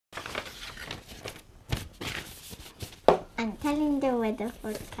I'm telling the weather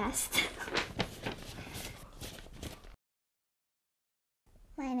forecast.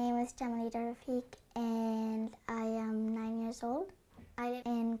 My name is Jamalida and I am 9 years old. I live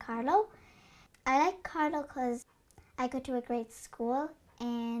in Carlow. I like Carlow because I go to a great school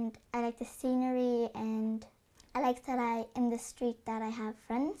and I like the scenery, and I like that in the street that I have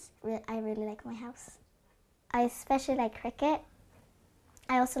friends. I really like my house. I especially like cricket.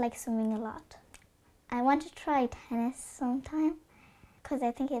 I also like swimming a lot. I want to try tennis sometime because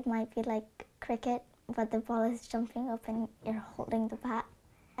I think it might be like cricket, but the ball is jumping up and you're holding the bat.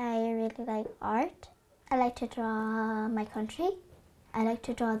 I really like art. I like to draw my country. I like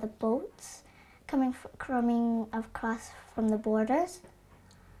to draw the boats coming across from the borders.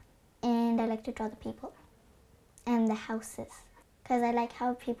 And I like to draw the people and the houses because I like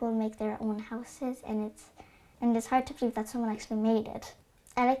how people make their own houses, and it's hard to believe that someone actually made it.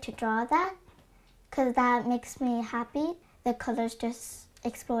 I like to draw that because that makes me happy. The colors just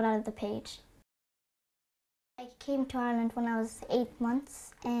explode out of the page. I came to Ireland when I was 8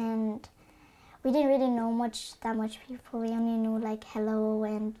 months, and we didn't really know that much people. We only knew like hello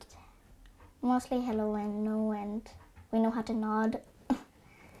and mostly hello and no, and we know how to nod.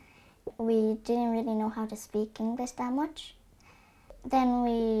 We didn't really know how to speak English that much. Then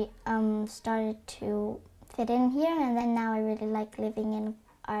we started to fit in here, and then now I really like living in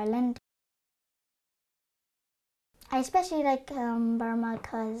Ireland. I especially like Burma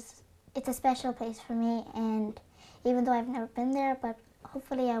because it's a special place for me, and even though I've never been there, but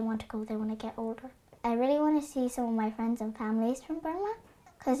hopefully I want to go there when I get older. I really want to see some of my friends and families from Burma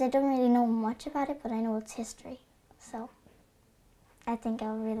because I don't really know much about it, but I know its history. So I think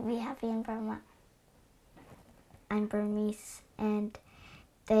I'll really be happy in Burma. I'm Burmese, and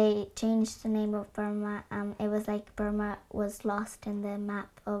they changed the name of Burma. It was like Burma was lost in the map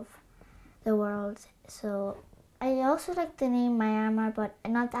of the world. So I also like the name Myanmar, but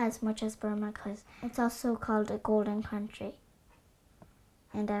not as much as Burma because it's also called a golden country.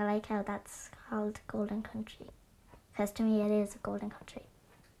 And I like how that's called golden country because to me it is a golden country.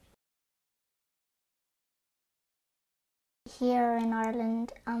 Here in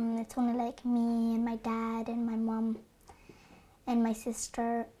Ireland, it's only like me and my dad and my mum and my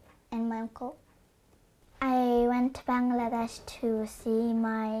sister and my uncle. I went to Bangladesh to see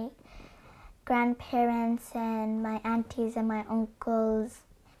my grandparents and my aunties and my uncles.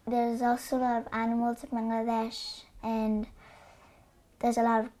 There's also a lot of animals in Bangladesh, and there's a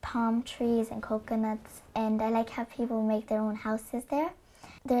lot of palm trees and coconuts, and I like how people make their own houses there.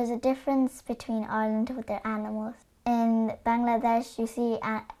 There's a difference between Ireland with their animals. In Bangladesh, you see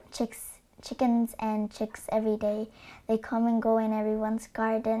chickens and chicks every day. They come and go in everyone's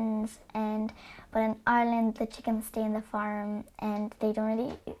gardens, but in Ireland, the chickens stay in the farm and they don't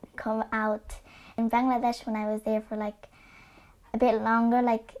really come out. In Bangladesh, when I was there for like a bit longer,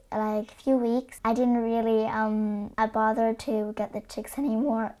 like a few weeks, I didn't really bother to get the chicks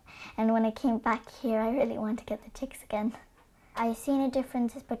anymore. And when I came back here, I really want to get the chicks again. I've seen a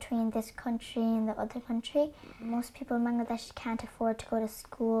difference between this country and the other country. Most people in Bangladesh can't afford to go to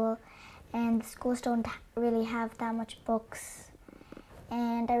school, and the schools don't really have that much books.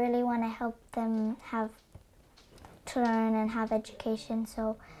 And I really want to help them to learn and have education.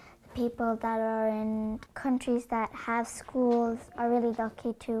 So the people that are in countries that have schools are really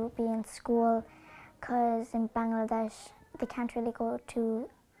lucky to be in school, because in Bangladesh they can't really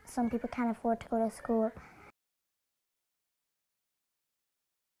some people can't afford to go to school.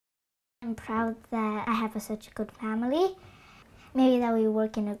 I'm proud that I have such a good family. Maybe that we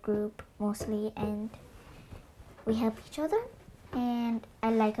work in a group mostly and we help each other. And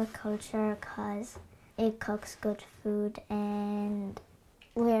I like our culture because it cooks good food and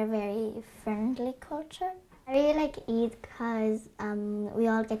we're a very friendly culture. I really like Eid because we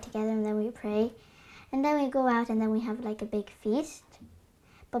all get together and then we pray. And then we go out and then we have like a big feast.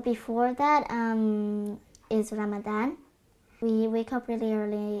 But before that is Ramadan. We wake up really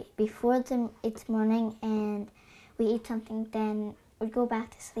early before it's morning and we eat something, then we go back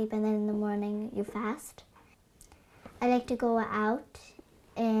to sleep, and then in the morning you fast. I like to go out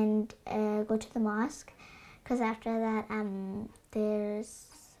and go to the mosque because after that there's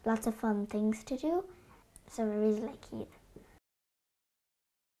lots of fun things to do. So I really like Eid.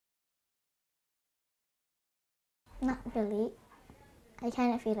 Not really. I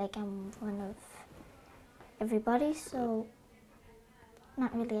kind of feel like I'm one of everybody, so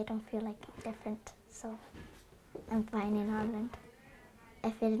not really. I don't feel like I'm different, so I'm fine in Ireland.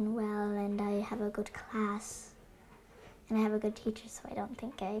 I fit in well and I have a good class and I have a good teacher, so I don't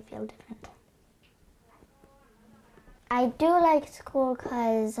think I feel different. I do like school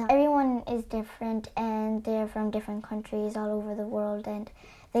because everyone is different and they're from different countries all over the world, and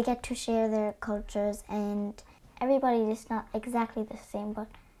they get to share their cultures, and everybody is not exactly the same, but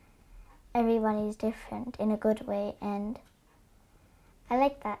everybody is different in a good way, and I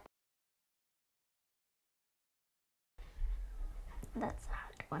like that. That's a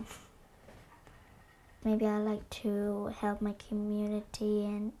hard one. Maybe I like to help my community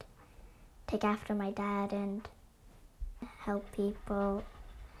and take after my dad and help people.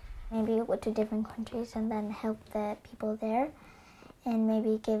 Maybe go to different countries and then help the people there, and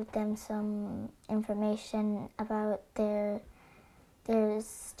maybe give them some information about there's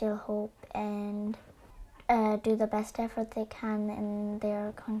still hope, and do the best effort they can in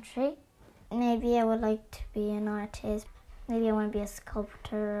their country. Maybe I would like to be an artist. Maybe I want to be a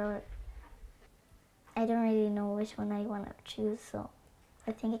sculptor. Or I don't really know which one I want to choose, so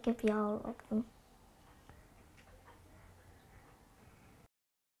I think it could be all of them.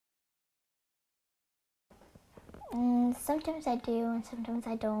 Sometimes I do and sometimes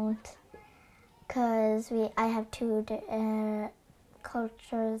I don't, because I have two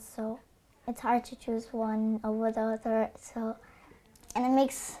cultures, so it's hard to choose one over the other. So, and it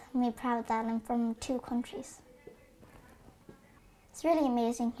makes me proud that I'm from two countries. It's really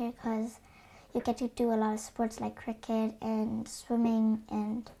amazing here because you get to do a lot of sports like cricket and swimming,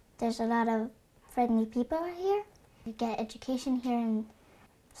 and there's a lot of friendly people here. You get education here, and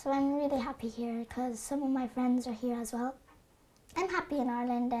so I'm really happy here because some of my friends are here as well. I'm happy in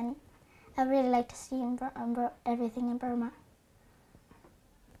Ireland, and I really like to see everything in Burma.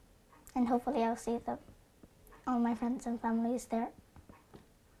 And hopefully I'll see all my friends and families there.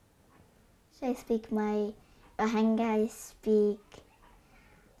 So I speak my Bahanga,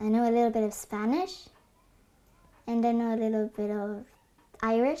 I know a little bit of Spanish, and I know a little bit of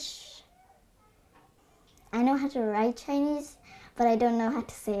Irish. I know how to write Chinese, but I don't know how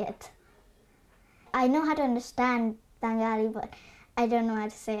to say it. I know how to understand Bengali, but I don't know how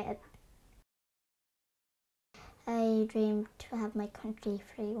to say it. I dream to have my country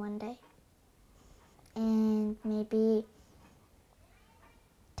free one day, and maybe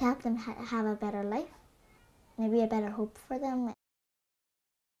to help them have a better life, maybe a better hope for them.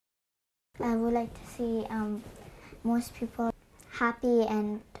 I would like to see most people happy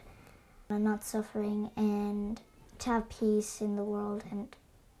and not suffering, and to have peace in the world, and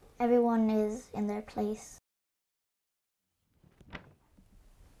everyone is in their place.